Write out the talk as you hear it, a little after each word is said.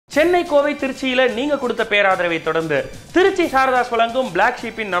சென்னை கோவை திருச்சியில நீங்க கொடுத்த பேராதரவை தொடர்ந்து திருச்சி சாரதாஸ் வழங்கும் பிளாக்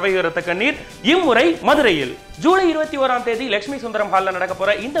ஷீப்பின் நவையுரத்த கண்ணீர் இம்முறை மதுரையில் ஜூலை 21ஆம் தேதி லட்சுமி சுந்தரம் ஹால்ல நடக்க போற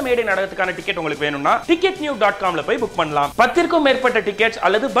இந்த மேடை நாடகத்துக்கான டிக்கெட் உங்களுக்கு வேணும்னா ticketnew.comல போய் புக் பண்ணலாம். 10க்கும் மேற்பட்ட டிக்கெட்ஸ்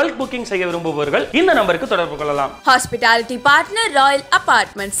அல்லது பல்க் புக்கிங் செய்ய விரும்புபவர்கள் இந்த நம்பருக்கு தொடர்பு கொள்ளலாம். Hospitality partner Royal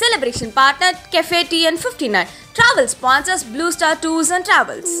Apartments, celebration partner Cafe TN59, travel sponsors Blue Star Tours and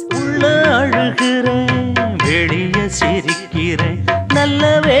Travels. உள்ள அழுகிறேன் வெளிய சிரிக்கிறேன் நல்ல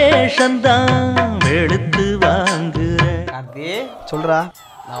வேஷம்தான் வெளுத்து வாங்குறேன். கார்த்தி சொல்றா,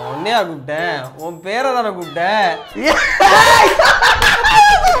 நான் ஒன்னையா கூப்பிட்டேன், உன் பேரை தானே கூப்பிட்டேன்.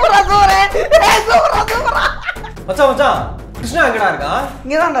 மச்சான் மச்சான், கிருஷ்ணா எங்கடா இருக்கான்?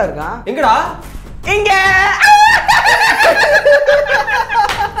 இங்கதான்டா இருக்கான். எங்கடா? இங்க.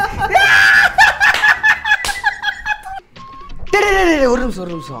 ஒரு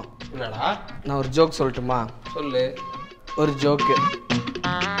நிமிஷம். என்னடா? நான் ஒரு ஜோக் சொல்லட்டுமா? சொல்லு. ஒரு ஜோக்கு.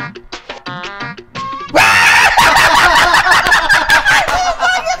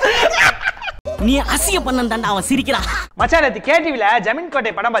 நீ அசிய பண்ணந்தாண்டா அவன் சிரிக்கிறான். மச்சான் நேத்து கேடிவில ஜமீன்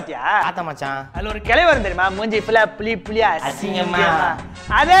கோட்டை படம் பாத்தியா? ஆத்தா மச்சான். அதுல ஒரு கிளை வரும் தெரியுமா? மூஞ்சி ஃபுல்லா புளியா அசிங்கமா.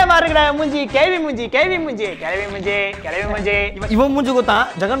 அதே மாதிரி இருக்கடா மூஞ்சி, கேவி மூஞ்சி. இவன் மூஞ்சி கொத்தான்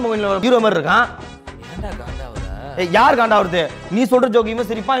ஜெகன் மோகன்ல ஒரு ஹீரோ மாதிரி இருக்கான். யார் காண்டா வருது? நீ சொல்ற ஜோக்கு இவன்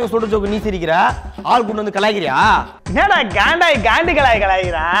சிரிப்பான், இவன் சொல்ற ஜோக்கு நீ சிரிக்கிற. ஆள் கொண்டு வந்து கலாய்க்கிறியா? என்னடா காண்டு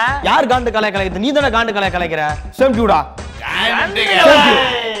கலாய்க்கிறா? யார் காண்டு கலாய்க்கிறது? நீ தானே காண்டு கலாய்க்கிற. சேம் டியூடா.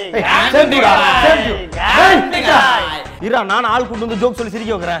 இரா நான் ஆள் கொண்டு வந்து ஜோக் சொல்லி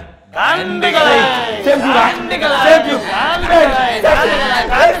சிரிக்க வைக்கிறேன்.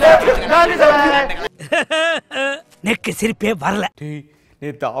 நெக்கு சிரிப்பே வரல.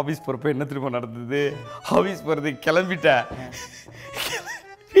 நேற்று ஆஃபீஸ் போகிறப்ப என்ன திரும்ப நடந்தது? ஆஃபீஸ் போகிறதுக்கு கிளம்பிட்டேன்.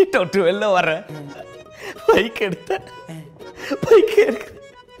 வீட்டை விட்டு வெளில வரேன், பைக் எடுத்தேன். பைக் எடுக்க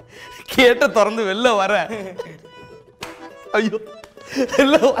கேட்ட திறந்து வெளில வரேன். ஐயோ,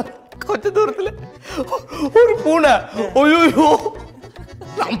 வெளில வர கொஞ்ச தூரத்தில் ஒரு பூனை. ஐயோ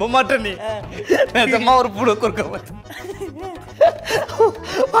நம்ப மாட்டேன் நீ, நிஜமா ஒரு பூனை கொடுக்க மாட்டேன்.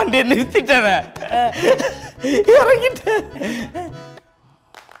 வண்டியை நிறுத்திட்டேன், இறங்கிட்டேன்.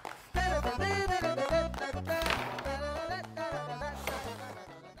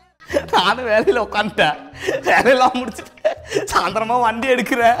 நானும் வேலையில் உட்காந்துட்டேன். வேலையெல்லாம் முடிச்சுட்டு சாயந்தரமா வண்டி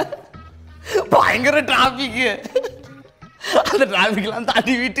எடுக்கிறேன். பயங்கர டிராஃபிக்கு. அந்த டிராஃபிக்லாம்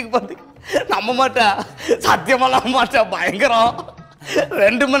தாண்டி வீட்டுக்கு பார்த்து நம்ப மாட்டேன், சத்தியமா நம்ப மாட்டேன். பயங்கரம்.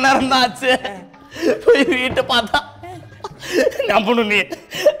 2 மணி நேரம் தான் ஆச்சு. போய் வீட்டை பார்த்தா நம்பணும், நீ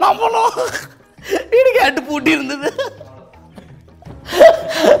நம்பணும், வீடு கேட்டு பூட்டி இருந்தது.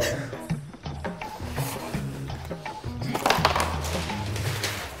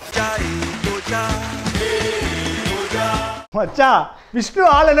 மச்சான் விஷ்ணு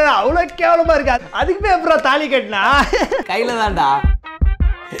ஆள் என்ன அவ்வளவு கேவலமா இருக்கா? அதுக்கு போய் அப்புறம் தாலி கட்டினா கையில தான்டா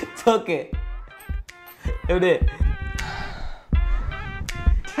சோக்கு. எப்படி?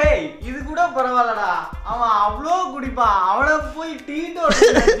 இது கூட பரவாயில்லடா. அவன் அவ்வளோ குடிப்பான், அவனை போய் டீ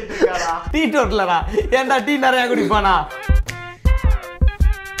இருக்காடா. டீ டோட்டலடா. ஏன்டா டீ நிறைய குடிப்பானா?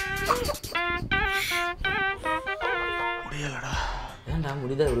 முடியலடா. ஏன்டா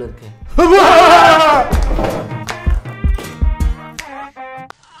முடிதா இவ்வளவு இருக்கு?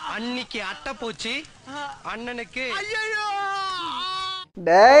 அன்னைக்கு அட்டை போச்சு அண்ணனுக்கு.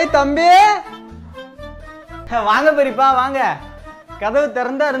 டேய் தம்பி, வாங்க பெரியப்பா வாங்க. கதவு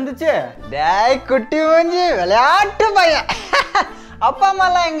திறந்தா இருந்துச்சு. டேய் குட்டி மூஞ்சி, விளையாட்டு பையன். அப்பா அம்மா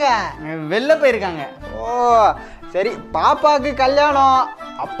எல்லாம் எங்க? வெளில போயிருக்காங்க. ஓ சரி, பாப்பாக்கு கல்யாணம்.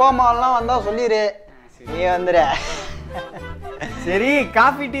 அப்பா அம்மா எல்லாம் வந்தா சொல்லிடு, நீ வந்துரு. சரி,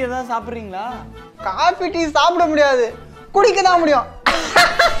 காஃபி டீ ஏதாவது சாப்பிட்றீங்களா? காஃபி டீ சாப்பிட முடியாது, குடிக்க தான் முடியும்.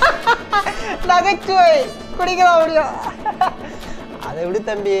 நகைச்சுவை, குடிக்க தான் முடியும். அதை விடு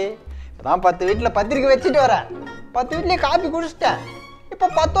தம்பி, இப்பதான் 10 வீட்டில் பத்திரிக்கை வச்சுட்டு வரேன். 10 வீட்லயே காப்பி குடிச்சிட்டேன். இப்ப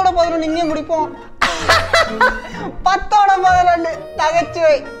 10ஓட 11 இங்கேயும் குடிப்போம். 10ஓட 11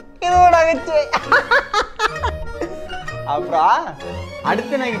 நகைச்சுவை, இதுவும் நகைச்சுவை. அப்புறம்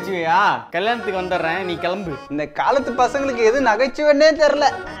அடுத்த நகைச்சுவையா? கல்யாணத்துக்கு வந்துடுறேன், நீ கிளம்பு. இந்த காலத்து பசங்களுக்கு எது நகைச்சுவைன்னே தெரியல.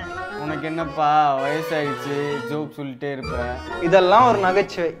 உனக்கு என்னப்பா வயசாயிடுச்சு, ஜோக் சொல்லிட்டே இருப்ப. இதெல்லாம் ஒரு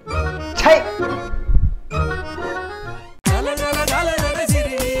நகைச்சுவை. சை,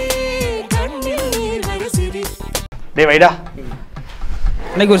 டேய் வைடா.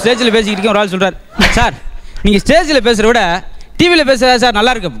 அன்னைக்கு ஒரு ஸ்டேஜில் பேசிக்கிட்டு இருக்கேன், ஒரு ஆள் சொல்கிறார், சார் நீங்கள் ஸ்டேஜில் பேசுகிறத விட டிவியில் பேசுகிறா சார்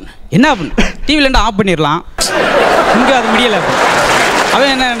நல்லா இருக்கு அப்படின்னு. என்ன அப்படின்னு? டிவிலேருந்து ஆஃப் பண்ணிடலாம், இங்கே அது முடியலை.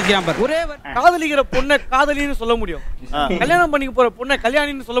 அவன் என்ன நினைக்கிறான் பாரு. ஒரே காதலிக்கிற பொண்ணை காதலின்னு சொல்ல முடியும், கல்யாணம் பண்ணிக்க போற பொண்ணை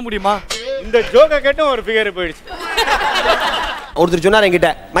கல்யாணின்னு சொல்ல முடியுமா? இந்த ஜோக்கை கேட்டும் ஒரு ஃபிகர் போயிடுச்சு. ஒருத்தர் சொன்னார் என்கிட்ட,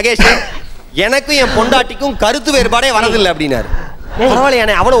 மகேஷ் எனக்கும் என் பொண்டாட்டிக்கும் கருத்து வேறுபாடே வரதில்லை அப்படின்னாரு.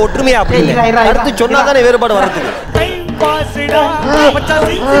 பரவாயில்ல, அவ்வளவு ஒற்றுமையா அப்படின்னு கருத்து சொன்னாதானே வேறுபாடு வர்றதுக்கு.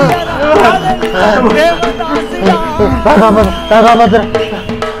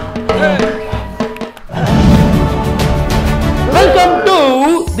 Welcome to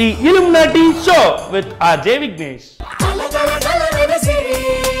the Illuminati Show with RJ Vignesh.